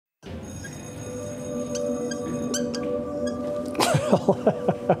Well,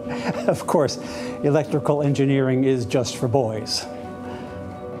 of course, electrical engineering is just for boys.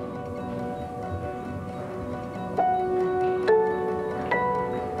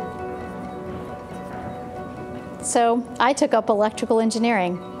 So I took up electrical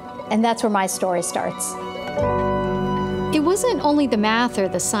engineering, and that's where my story starts. It wasn't only the math or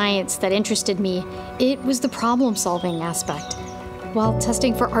the science that interested me, it was the problem-solving aspect. While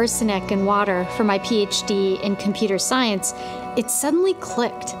testing for arsenic in water for my PhD in computer science, it suddenly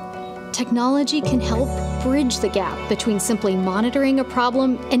clicked. Technology can help bridge the gap between simply monitoring a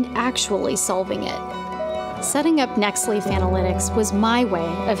problem and actually solving it. Setting up NextLeaf Analytics was my way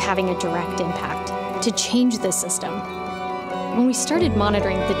of having a direct impact to change the system. When we started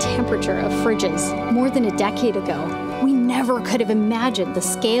monitoring the temperature of fridges more than a decade ago, we never could have imagined the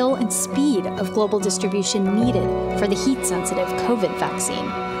scale and speed of global distribution needed for the heat-sensitive COVID vaccine.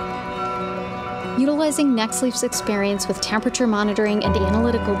 Utilizing NextLeaf's experience with temperature monitoring and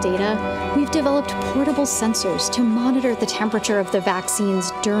analytical data, we've developed portable sensors to monitor the temperature of the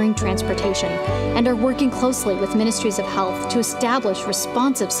vaccines during transportation and are working closely with ministries of health to establish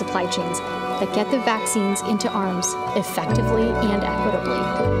responsive supply chains that get the vaccines into arms effectively and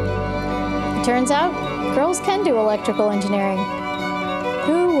equitably. It turns out, girls can do electrical engineering.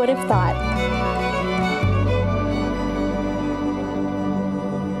 Who would have thought?